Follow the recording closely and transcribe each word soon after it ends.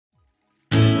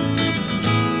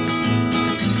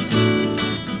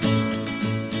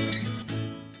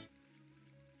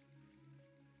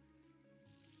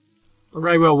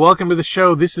Alright, well, welcome to the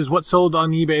show. This is what sold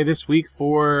on eBay this week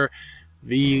for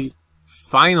the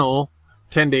final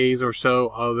 10 days or so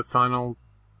of the final,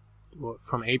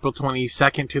 from April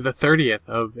 22nd to the 30th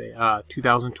of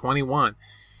 2021.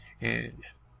 And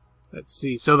let's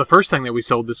see. So the first thing that we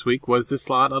sold this week was this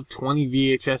lot of 20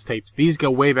 VHS tapes. These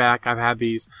go way back. I've had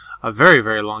these a very,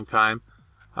 very long time.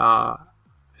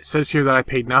 It says here that I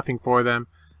paid nothing for them.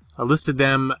 I listed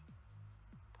them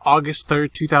August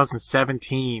 3rd,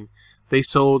 2017. They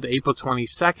sold April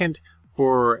 22nd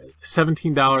for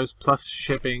 $17 plus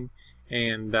shipping,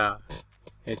 and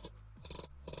it's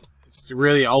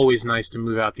really always nice to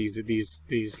move out these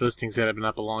listings that have been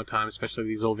up a long time, especially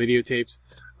these old videotapes.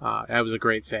 That was a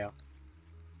great sale.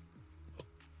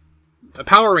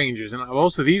 Power Rangers, and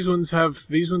also these ones have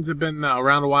been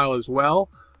around a while as well.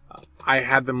 I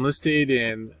had them listed,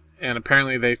 and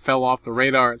apparently they fell off the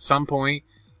radar at some point.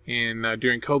 And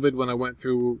during COVID, when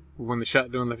the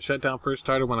shutdown first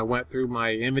started, when I went through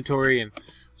my inventory and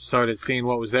started seeing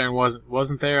what was there and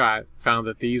wasn't there, I found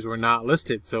that these were not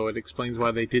listed. So it explains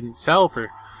why they didn't sell for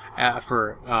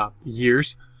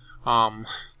years. So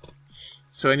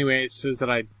anyway, it says that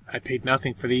I paid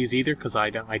nothing for these either because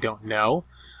I don't know.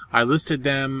 I listed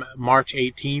them March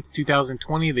 18th,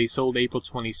 2020. They sold April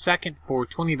 22nd for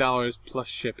 $20 plus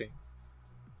shipping.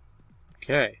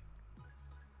 Okay.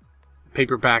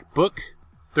 Paperback book,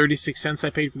 36 cents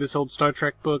I paid for this old Star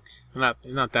Trek book.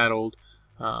 Not that old.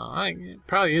 It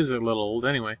probably is a little old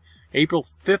anyway. April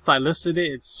 5th I listed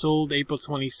it. It sold April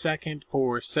 22nd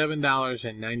for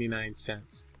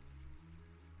 $7.99.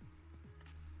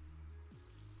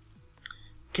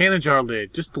 Canna jar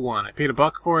lid, just the one. I paid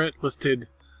 $1 for it. Listed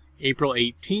April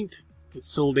 18th. It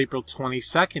sold April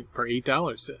 22nd for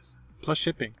 $8 plus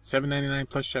shipping. $7.99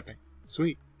 plus shipping.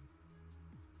 Sweet.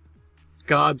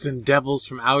 Gods and Devils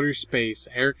from Outer Space,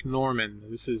 Eric Norman.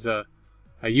 This is a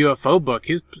UFO book.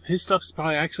 His stuff's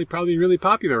probably really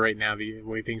popular right now, the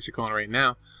way things are going right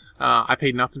now. I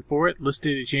paid nothing for it.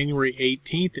 Listed January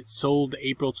 18th. It sold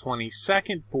April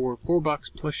 22nd for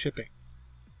 $4 plus shipping.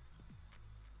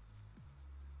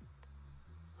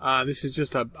 This is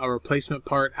just a replacement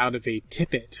part out of a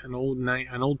Tippet, an old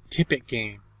Tippet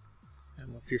game. I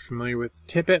don't know if you're familiar with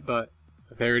Tippet, but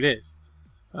there it is.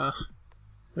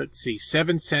 Let's see,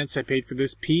 7 cents I paid for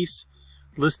this piece.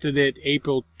 Listed it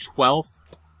April 12th.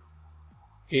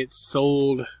 It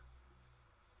sold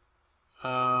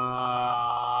April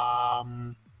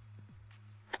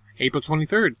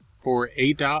 23rd for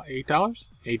 $8.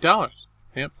 $8.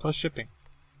 Yep, plus shipping.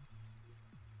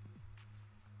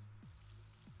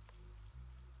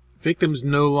 Victims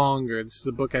No Longer. This is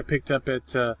a book I picked up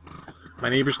at my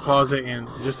neighbor's closet, and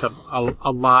just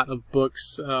a lot of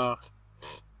books.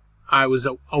 I was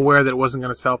aware that it wasn't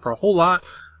going to sell for a whole lot,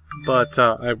 but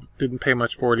I didn't pay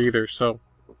much for it either, so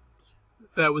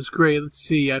that was great. Let's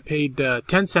see, I paid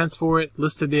 10 cents for it,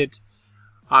 listed it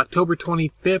October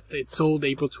 25th. It sold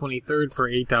April 23rd for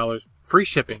 $8. Free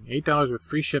shipping, $8 with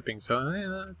free shipping,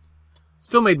 so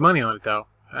still made money on it, though.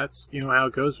 That's, how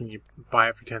it goes when you buy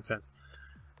it for 10 cents.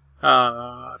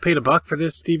 I paid $1 for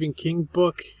this Stephen King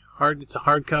book. It's a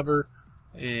hardcover,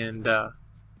 and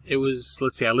it was,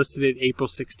 let's see, I listed it April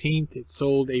 16th. It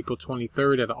sold April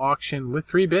 23rd at an auction with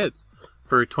 3 bids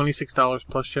for $26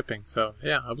 plus shipping. So,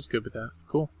 yeah, I was good with that.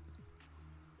 Cool.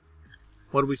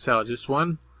 What did we sell? Just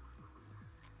one?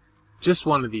 Just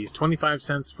one of these. 25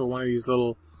 cents for one of these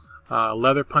little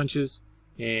leather punches.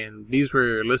 And these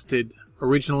were listed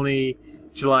originally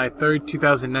July 3rd,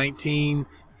 2019.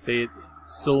 They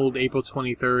sold April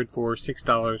 23rd for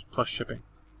 $6 plus shipping.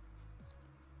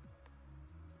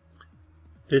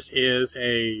 This is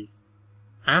a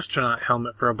astronaut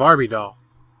helmet for a Barbie doll.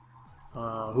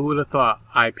 Who would have thought?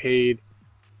 I paid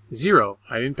 $0.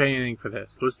 I didn't pay anything for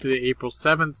this. Listed it April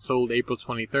 7th, sold April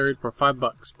 23rd for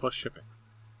 $5 plus shipping.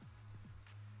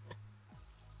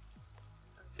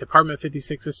 Department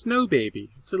 56, a snow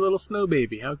baby. It's a little snow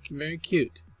baby. How very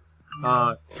cute.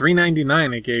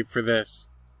 $3.99 I gave for this.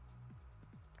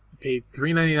 Paid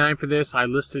 $3.99 for this. I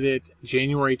listed it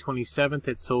January 27th.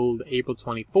 It sold April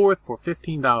 24th for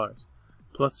 $15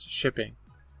 plus shipping.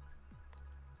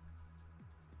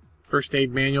 First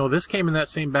aid manual. This came in that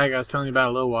same bag I was telling you about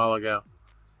a little while ago.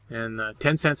 And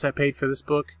 10 cents I paid for this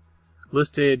book.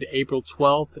 Listed April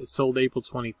 12th. It sold April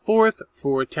 24th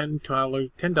for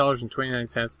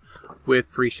 $10.29 with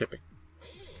free shipping.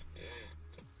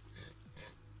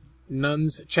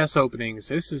 Nuns chest openings.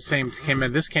 This is the same.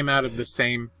 This came out of the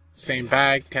same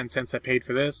bag. 10 cents I paid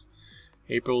for this.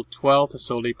 April 12th, I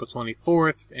sold April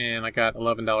 24th, and I got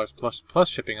 $11 plus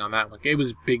shipping on that one. It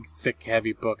was a big, thick,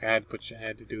 heavy book. I had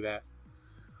to do that.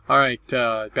 All right,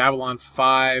 Babylon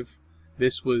 5.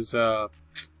 This was, I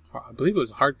believe it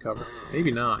was a hardcover.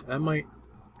 Maybe not. That might...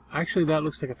 Actually, that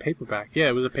looks like a paperback. Yeah,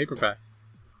 it was a paperback.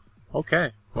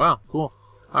 Okay. Wow, cool.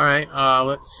 Alright,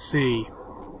 let's see.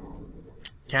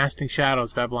 Casting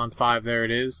Shadows, Babylon 5. There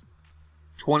it is.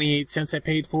 28 cents I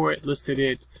paid for it. Listed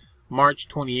it March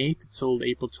 28th. It sold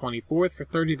April 24th for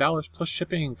 $30 plus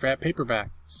shipping for that paperback.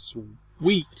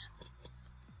 Sweet.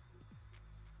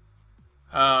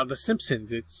 The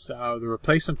Simpsons. It's the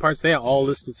replacement parts. They are all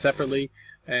listed separately,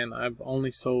 and I've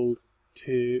only sold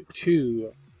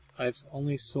two. I've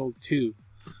only sold two.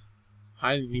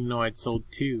 I didn't even know I'd sold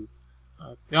two.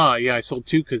 Oh yeah, I sold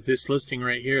two because this listing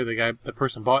right here, the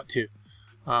person bought two.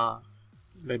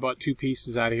 They bought two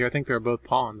pieces out of here. I think they were both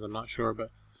pawns. I'm not sure, but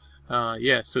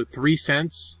yeah. So 3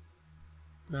 cents.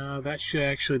 That should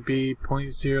actually be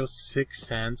 0.06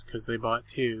 cents because they bought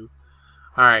two.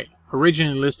 All right.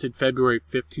 Originally listed February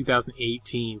 5th,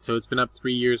 2018. So it's been up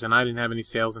 3 years, and I didn't have any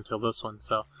sales until this one.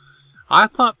 So I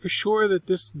thought for sure that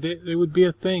there would be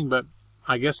a thing, but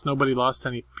I guess nobody lost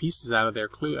any pieces out of their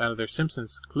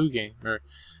Simpsons clue game or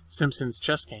Simpsons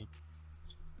chess game.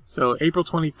 So April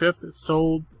 25th, it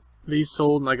sold. These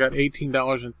sold, and I got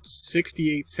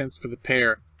 $18.68 for the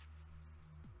pair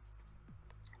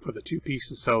for the two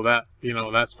pieces. So that,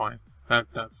 that's fine.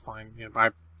 That's fine.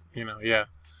 Yeah.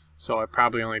 So I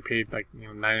probably only paid like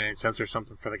 99 cents or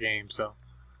something for the game. So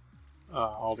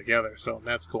altogether, so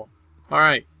that's cool. All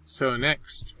right. So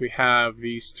next we have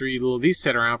these three little. These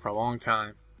sit around for a long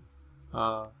time.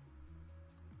 There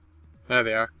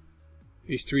they are.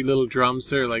 These three little drums.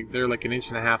 They're like 1.5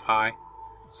 inches high.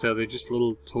 So they're just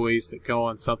little toys that go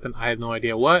on something. I have no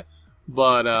idea what,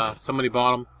 but somebody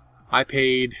bought them. I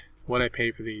paid what I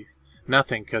paid for these.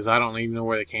 Nothing, because I don't even know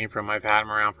where they came from. I've had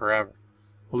them around forever.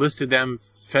 Listed them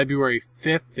February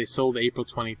 5th. They sold April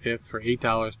 25th for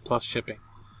 $8 plus shipping.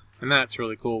 And that's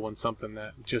really cool when something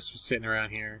that just was sitting around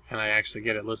here and I actually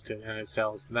get it listed and it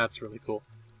sells. That's really cool.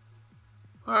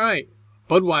 Alright.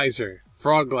 Budweiser.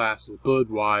 Frog glasses.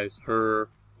 Budweiser.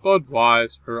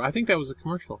 I think that was a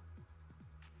commercial.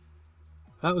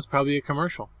 That was probably a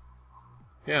commercial.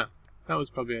 Yeah. That was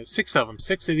probably 6 of them.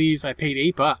 6 of these. I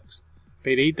paid $8.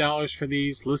 Paid $8 for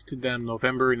these. Listed them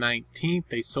November 19th.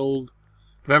 They sold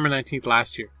November 19th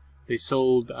last year. They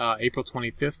sold April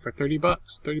 25th for $30.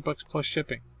 $30 plus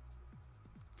shipping.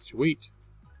 Sweet.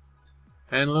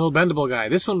 And a little bendable guy.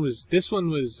 This one was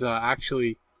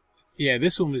actually, yeah,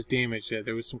 this one was damaged.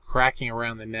 There was some cracking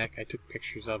around the neck. I took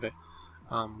pictures of it,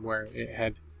 where it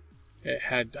had.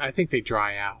 I think they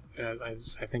dry out. I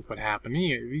think what happened.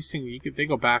 Yeah, these things they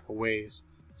go back a ways.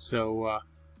 So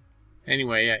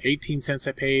anyway, yeah, 18 cents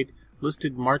I paid.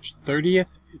 Listed March 30th.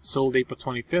 It sold April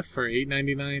 25th for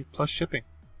 $8.99 plus shipping.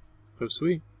 So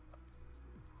sweet.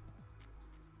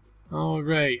 All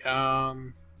right,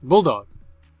 bulldog.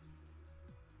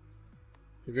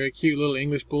 A very cute little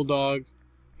English bulldog.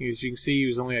 As you can see, he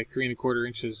was only like 3¼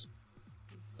 inches.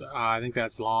 I think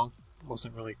that's long.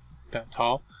 Wasn't really that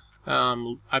tall.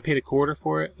 I paid $0.25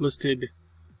 for it. Listed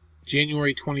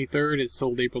January 23rd. It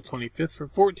sold April 25th for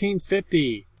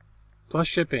 $14.50 plus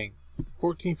shipping.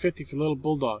 $14.50 for little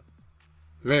bulldog.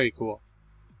 Very cool.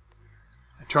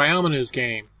 A Triomino's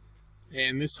game.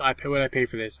 And this, what I paid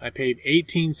for this. I paid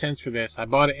 18 cents for this. I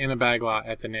bought it in a bag lot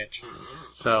at the niche.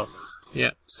 So,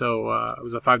 yeah. So, it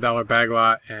was a $5 bag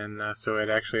lot. And so it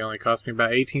actually only cost me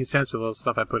about 18 cents for the little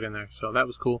stuff I put in there. So that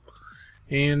was cool.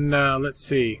 And let's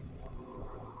see.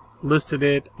 Listed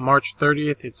it March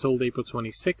 30th. It sold April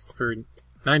 26th for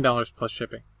 $9 plus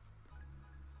shipping.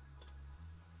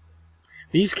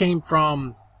 These came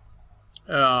from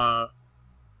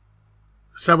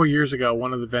several years ago.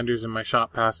 One of the vendors in my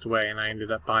shop passed away, and I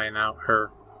ended up buying out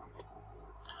her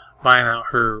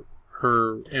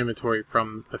inventory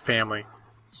from the family.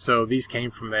 So these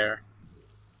came from there.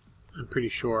 I'm pretty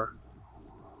sure.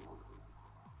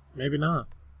 Maybe not.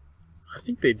 I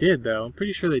think they did, though. I'm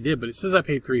pretty sure they did, but it says I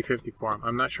paid $3.50 for them.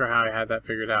 I'm not sure how I had that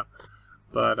figured out,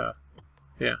 but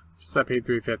yeah, it says I paid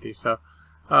 $3.50. So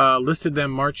listed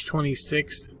them March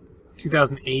 26th,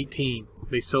 2018.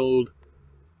 They sold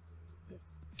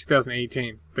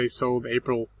 2018. They sold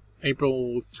April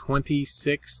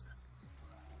 26th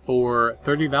for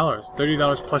 $30.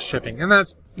 $30 plus shipping, and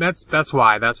that's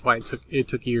why it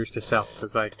took years to sell,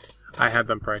 because I had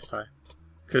them priced high,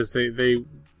 because the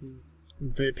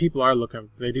people are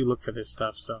looking. They do look for this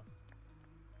stuff. So,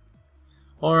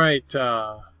 all right,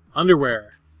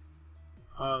 underwear.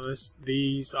 There's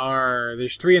 3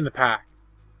 in the pack.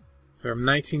 From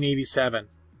 1987.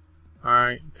 All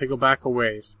right, they go back a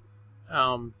ways.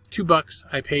 $2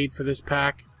 I paid for this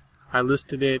pack. I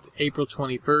listed it April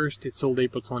 21st. It sold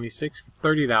April 26th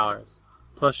for $30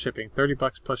 plus shipping.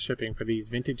 $30 plus shipping for these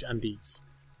vintage undies.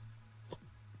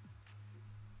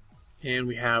 And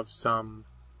we have some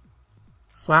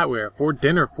flatware. 4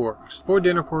 dinner forks. 4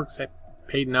 dinner forks. I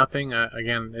paid nothing.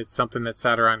 Again, it's something that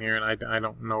sat around here, and I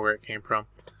don't know where it came from.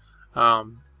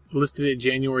 Listed it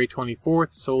January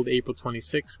 24th. Sold April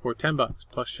 26th for $10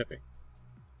 plus shipping.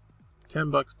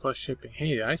 $10 plus shipping.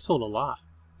 Hey, I sold a lot.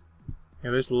 Yeah,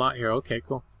 there's a lot here. Okay,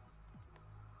 cool.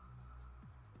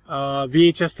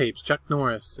 VHS tapes. Chuck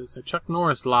Norris. It's a Chuck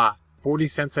Norris lot. 40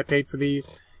 cents I paid for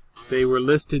these. They were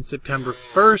listed September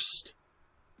 1st,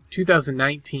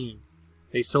 2019.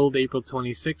 They sold April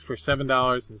 26th for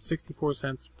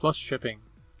 $7.64 plus shipping.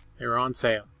 They were on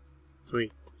sale.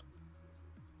 Sweet.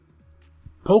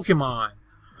 Pokemon.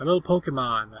 A little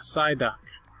Pokemon. A Psyduck.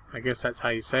 I guess that's how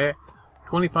you say it.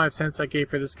 25 cents I gave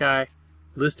for this guy.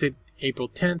 Listed April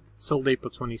 10th. Sold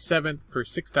April 27th for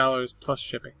 $6 plus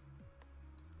shipping.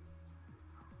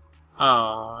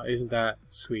 Ah, isn't that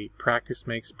sweet? Practice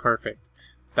makes perfect.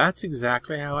 That's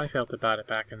exactly how I felt about it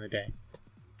back in the day.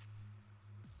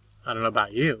 I don't know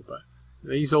about you, but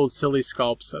these old silly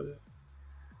sculpts,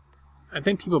 I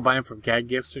think people buy them for gag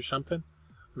gifts or something.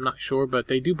 I'm not sure, but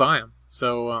they do buy them.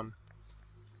 So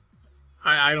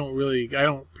I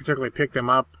don't particularly pick them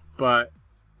up, but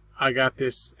I got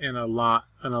this in a lot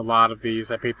of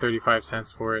these. I paid 35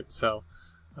 cents for it, so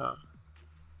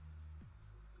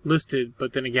listed.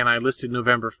 But then again, I listed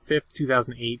November 5th,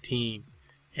 2018.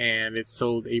 And it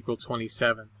sold April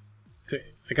 27th.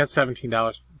 I got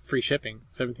 $17 free shipping,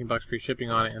 $17 free shipping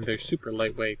on it, and they're super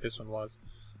lightweight. This one was.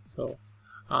 So,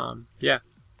 yeah.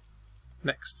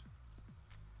 Next,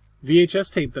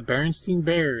 VHS tape, the Berenstain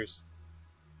Bears.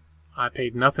 I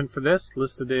paid nothing for this.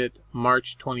 Listed it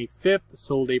March 25th.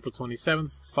 Sold April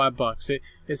 27th for $5.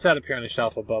 It sat up here on the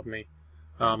shelf above me.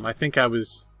 I think I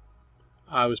was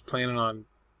planning on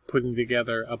putting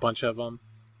together a bunch of them.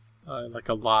 Like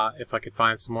a lot, if I could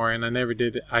find some more, and I never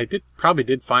did. I probably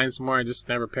did find some more, I just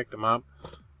never picked them up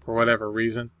for whatever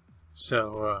reason.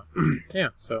 So yeah.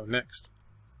 So next,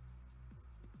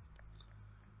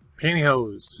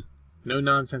 pantyhose, no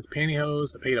nonsense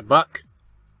pantyhose. I paid $1.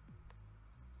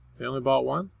 They only bought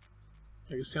one.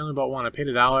 I guess they only bought one. I paid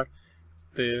 $1.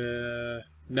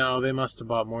 No, they must have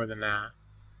bought more than that.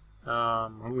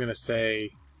 I'm gonna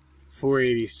say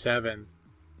 $4.87.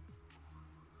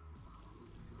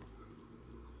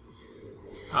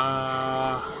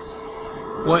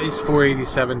 What is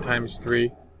 487 times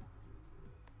 3?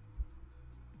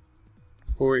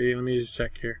 480, let me just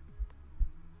check here.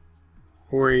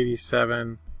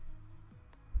 487,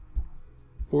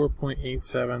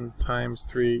 4.87 times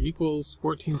 3 equals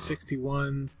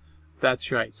 1461. That's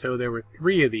right. So there were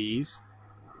 3 of these.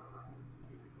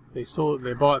 They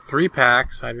bought 3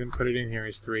 packs. I didn't put it in here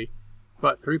as 3.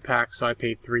 But 3 packs, so I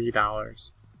paid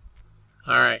 $3.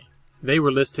 Alright. They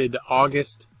were listed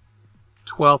August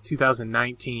 12th,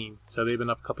 2019, so they've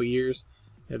been up a couple years.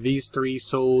 Now, these 3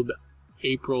 sold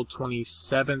April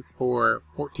 27th for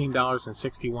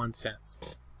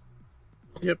 $14.61.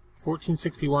 Yep,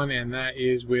 $14.61, and that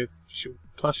is with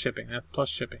plus shipping. That's plus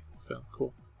shipping, so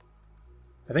cool.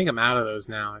 I think I'm out of those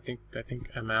now. I think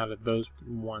I'm out of those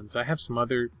ones. I have some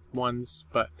other ones,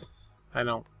 but they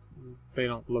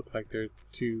don't look like they're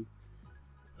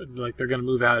gonna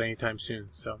move out anytime soon.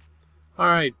 So.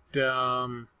 Alright,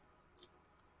 4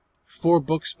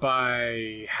 books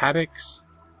by Haddix.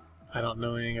 I don't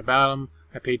know anything about them.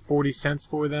 I paid 40 cents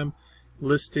for them.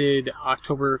 Listed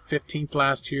October 15th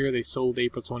last year. They sold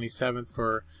April 27th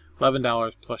for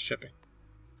 $11 plus shipping.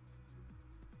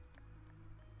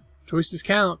 Choices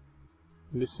count.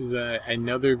 This is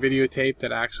another videotape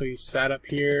that actually sat up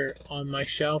here on my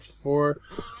shelf for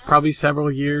probably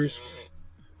several years.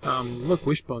 Look,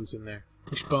 Wishbone's in there.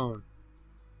 Wishbone.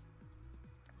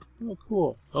 Oh,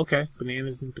 cool. Okay,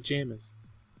 bananas and pajamas.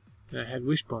 And I had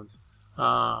Wishbones.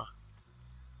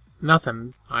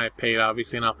 Nothing. I paid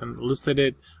obviously nothing. Listed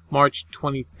it March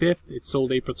 25th. It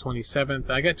sold April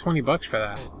 27th. I got $20 for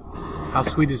that. How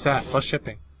sweet is that? Plus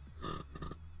shipping.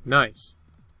 Nice.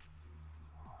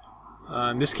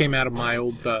 And this came out of my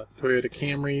old Toyota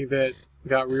Camry that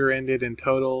got rear-ended and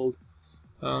totaled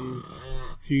a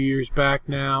few years back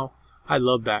now. I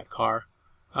love that car.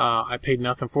 I paid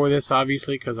nothing for this,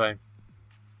 obviously, because I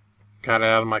got it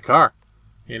out of my car,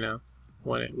 you know,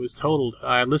 when it was totaled.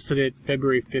 I listed it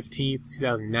February 15th,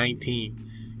 2019.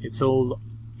 It sold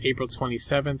April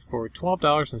 27th for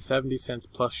 $12.70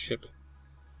 plus shipping.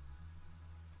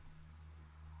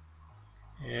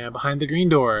 And Behind the Green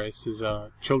Door. This is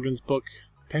a children's book,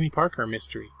 Penny Parker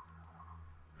mystery.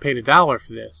 Paid $1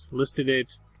 for this. Listed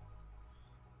it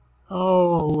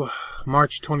Oh,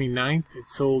 March 29th. It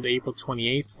sold April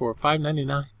 28th for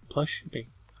 $5.99 plus shipping.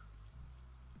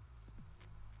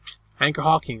 Anchor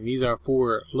Hawking. These are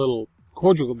for little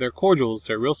cordial. They're cordials.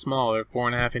 They're real small. They're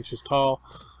 4.5 inches tall.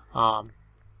 I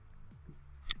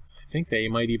think they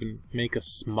might even make a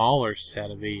smaller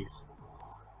set of these.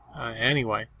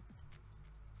 Anyway,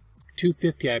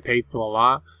 $2.50 I paid for a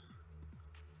lot.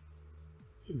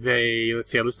 Let's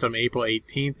see, I listed them April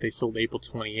 18th. They sold April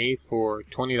 28th for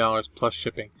 $20 plus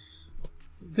shipping.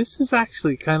 This is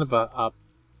actually kind of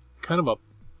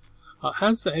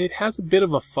it has a bit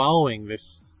of a following.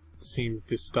 This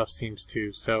stuff seems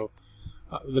to. So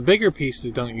the bigger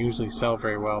pieces don't usually sell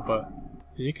very well, but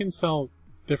you can sell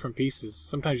different pieces.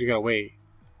 Sometimes you gotta wait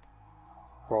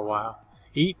for a while.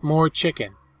 Eat More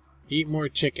Chicken. Eat More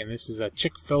Chicken. This is a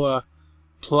Chick-fil-A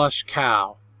plush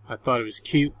cow. I thought it was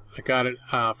cute. I got it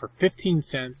for 15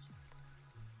 cents.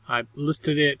 I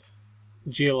listed it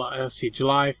July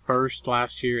 1st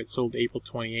last year. It sold April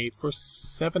 28th for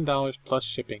 $7 plus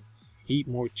shipping. Eat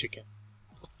More Chicken.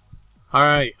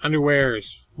 Alright,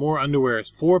 underwears. More underwears.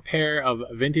 4 pair of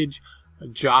vintage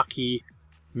jockey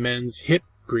men's hip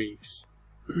briefs.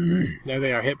 There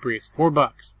they are, hip briefs.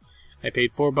 $4. I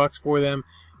paid $4 for them.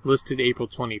 Listed April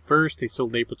 21st. They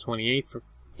sold April 28th for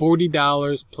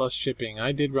 $40 plus shipping.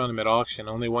 I did run them at auction,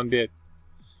 only one bid.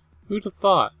 Who'd have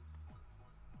thought?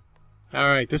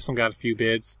 Alright, this one got a few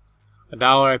bids.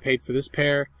 $1 I paid for this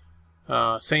pair.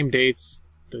 Same dates,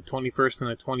 the 21st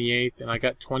and the 28th, and I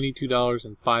got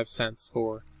 $22.05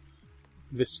 for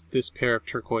this pair of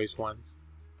turquoise ones.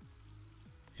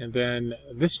 And then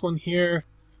this one here,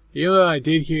 you know what I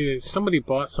did here is somebody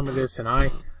bought some of this, and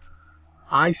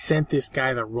I sent this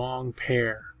guy the wrong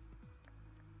pair.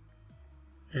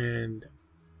 And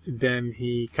then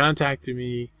he contacted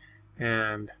me,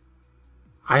 and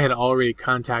I had already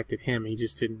contacted him. He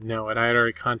just didn't know it. I had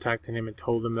already contacted him and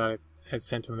told him that I had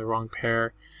sent him the wrong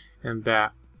pair and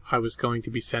that I was going to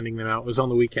be sending them out. It was on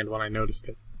the weekend when I noticed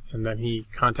it. And then he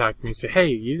contacted me and said, hey,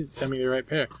 you didn't send me the right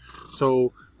pair.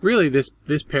 So really this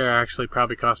pair actually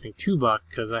probably cost me $2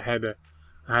 because I had to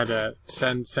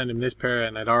send him this pair,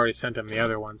 and I'd already sent him the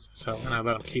other ones. So, and I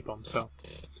let him keep them. So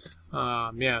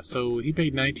yeah, so he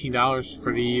paid $19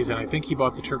 for these, and I think he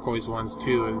bought the turquoise ones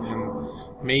too,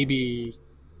 and maybe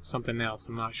something else.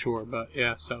 I'm not sure, but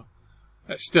yeah. So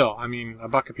still, I mean,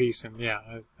 $1 a piece, and yeah,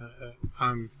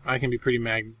 I can be pretty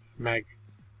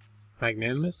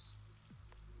magnanimous.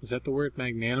 Is that the word,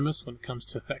 magnanimous, when it comes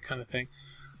to that kind of thing?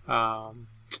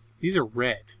 These are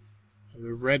red.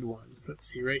 The red ones. Let's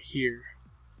see right here.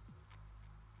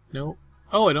 Nope.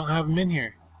 Oh, I don't have them in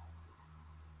here.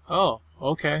 Oh,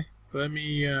 okay. Let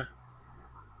me, I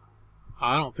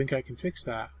don't think I can fix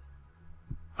that.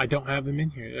 I don't have them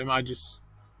in here. I just,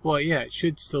 well, yeah, it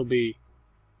should still be,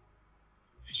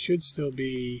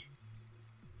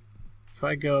 if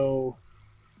I go,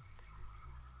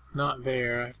 not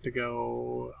there, I have to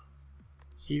go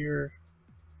here,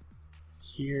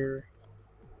 here,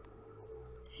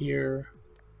 here,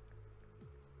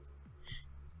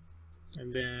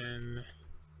 and then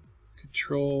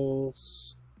Control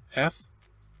F.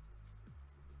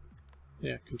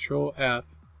 Yeah, Control F.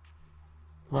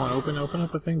 Come on, open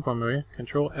up a thing for me, will you?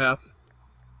 Control F.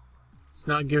 It's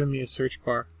not giving me a search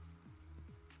bar.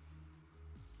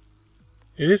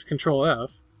 It is Control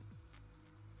F.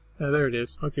 Oh, there it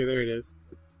is. Okay, there it is.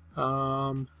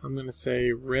 I'm gonna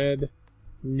say red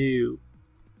new.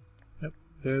 Yep,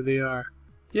 there they are.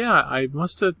 Yeah, I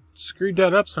must have screwed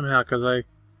that up somehow because I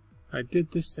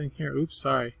did this thing here. Oops,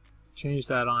 sorry. Changed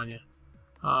that on you.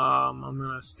 I'm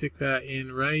gonna stick that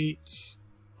in right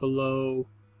below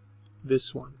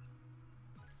this one.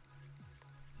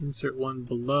 Insert one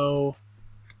below.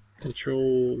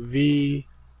 Control V.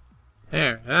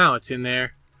 There, now it's in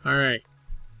there. Alright.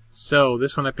 So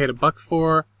this one I paid $1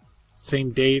 for.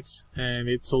 Same dates, and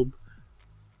it sold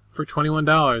for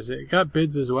 $21. It got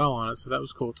bids as well on it, so that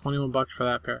was cool. $21 for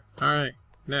that pair. Alright,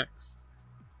 next.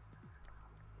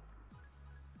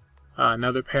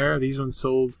 Another pair. These ones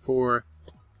sold for...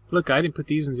 Look, I didn't put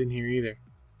these ones in here either.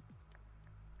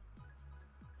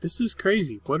 This is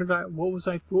crazy. What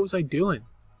was I doing?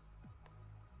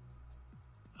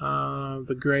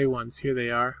 The gray ones. Here they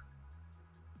are.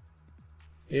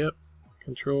 Yep.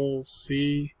 Control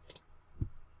C.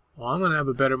 Well, I'm gonna have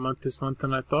a better month this month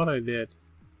than I thought I did,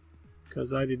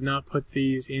 because I did not put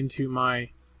these into my...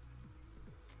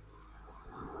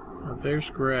 Oh, there's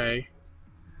gray.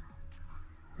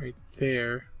 Right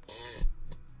there.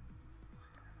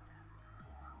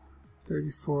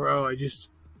 34. Oh, I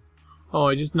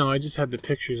just had the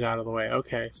pictures out of the way.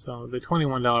 Okay, so the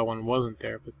 $21 one wasn't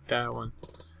there, but that one.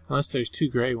 Unless there's two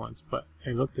gray ones, but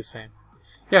they look the same.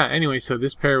 Yeah, anyway, so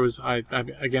this pair was,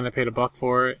 again, I paid $1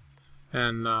 for it,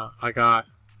 and I got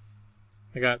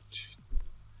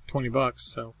 $20,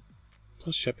 so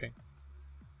plus shipping.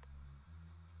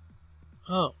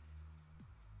 Oh,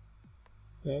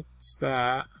 that's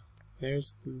that.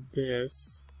 There's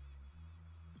this.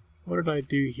 What did I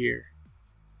do here?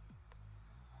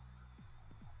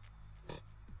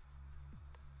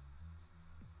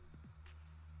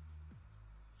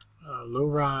 Low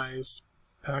rise,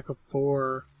 pack of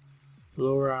 4,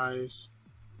 low rise,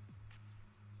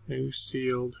 new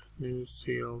sealed. I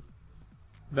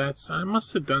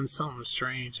must have done something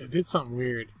strange. I did something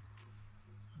weird.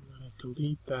 I'm gonna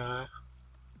delete that.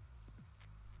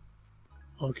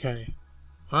 Okay.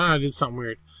 I did something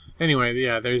weird. Anyway,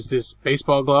 yeah, there's this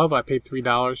baseball glove. I paid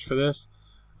 $3 for this.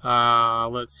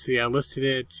 Let's see, I listed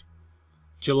it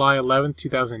July 11th,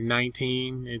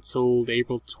 2019. It sold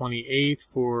April 28th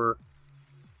for,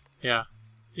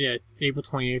 April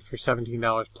 28th for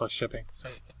 $17 plus shipping. So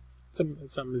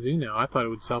it's a Mizuno. I thought it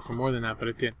would sell for more than that, but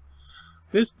it didn't.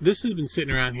 This has been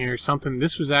sitting around here.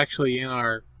 This was actually in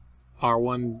our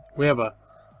one. We have I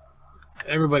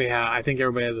think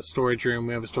everybody has a storage room.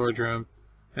 We have a storage room,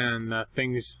 and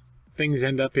things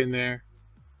end up in there.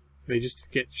 They just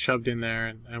get shoved in there,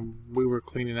 and we were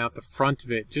cleaning out the front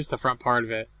of it, just the front part of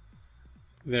it,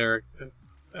 there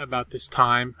about this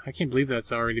time. I can't believe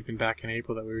that's already been back in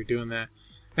April that we were doing that.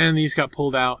 And these got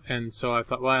pulled out, and so I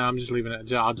thought, well, I'm just leaving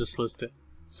it. I'll just list it.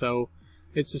 So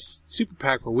it's a super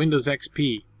pack for Windows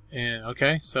XP. And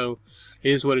okay, so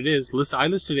it is what it is. I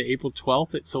listed it April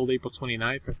 12th. It sold April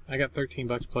 29th. I got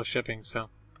 $13 plus shipping, so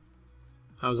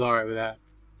I was alright with that.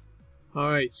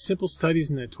 Alright, Simple Studies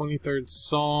in the 23rd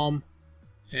Psalm.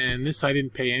 And this I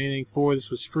didn't pay anything for. This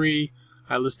was free.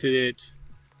 I listed it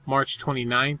March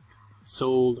 29th. It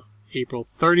sold April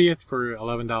 30th for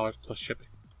 $11 plus shipping.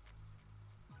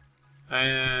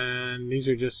 And these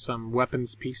are just some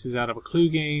weapons pieces out of a Clue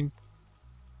game.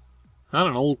 Not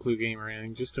an old Clue game or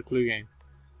anything, just a Clue game.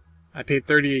 I paid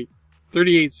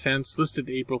 38 cents. Listed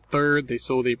April 3rd. They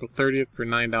sold April 30th for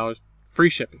 $9 free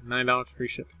shipping. $9 free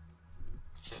shipping.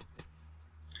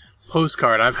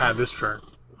 Postcard. I've had this for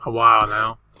a while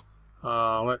now.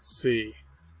 Let's see.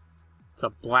 It's a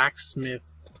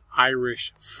Blacksmith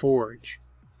Irish Forge.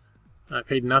 I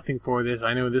paid nothing for this.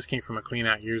 I know this came from a clean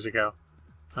out years ago.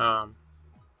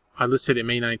 I listed it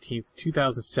May 19th,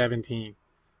 2017.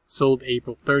 Sold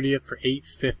April 30th for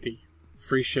 $8.50.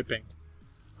 Free shipping.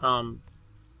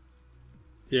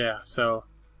 Yeah, so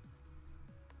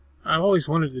I've always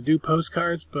wanted to do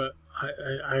postcards, but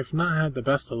I've not had the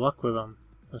best of luck with them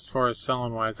as far as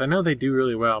selling wise. I know they do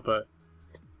really well, but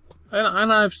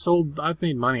and I've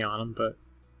made money on them, but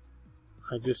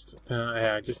I just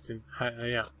didn't.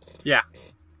 Yeah.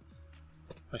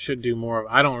 I should do more.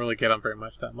 I don't really get them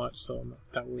that much, so I'm not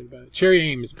that worried about it. Cherry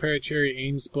Ames, a pair of Cherry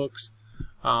Ames books,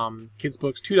 kids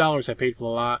books, $2 I paid for the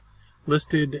lot.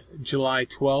 Listed July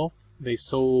 12th. They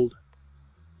sold,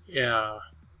 July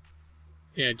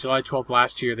 12th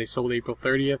last year. They sold April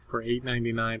 30th for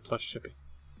 $8.99 plus shipping.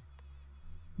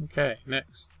 Okay,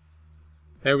 next.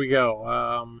 There we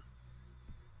go.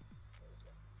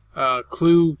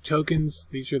 Clue tokens.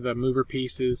 These are the mover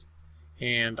pieces,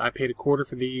 and I paid $0.25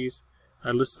 for these. I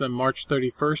listed them March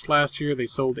 31st last year. They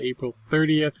sold April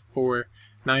 30th for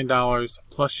 $9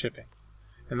 plus shipping.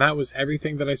 And that was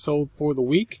everything that I sold for the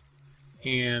week.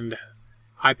 And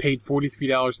I paid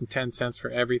 $43.10 for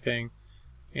everything.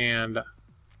 And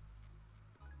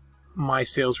my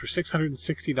sales were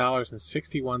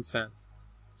 $660.61.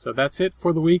 So that's it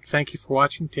for the week. Thank you for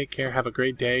watching. Take care. Have a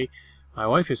great day. My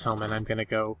wife is home and I'm going to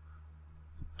go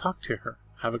talk to her.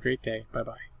 Have a great day.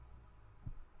 Bye-bye.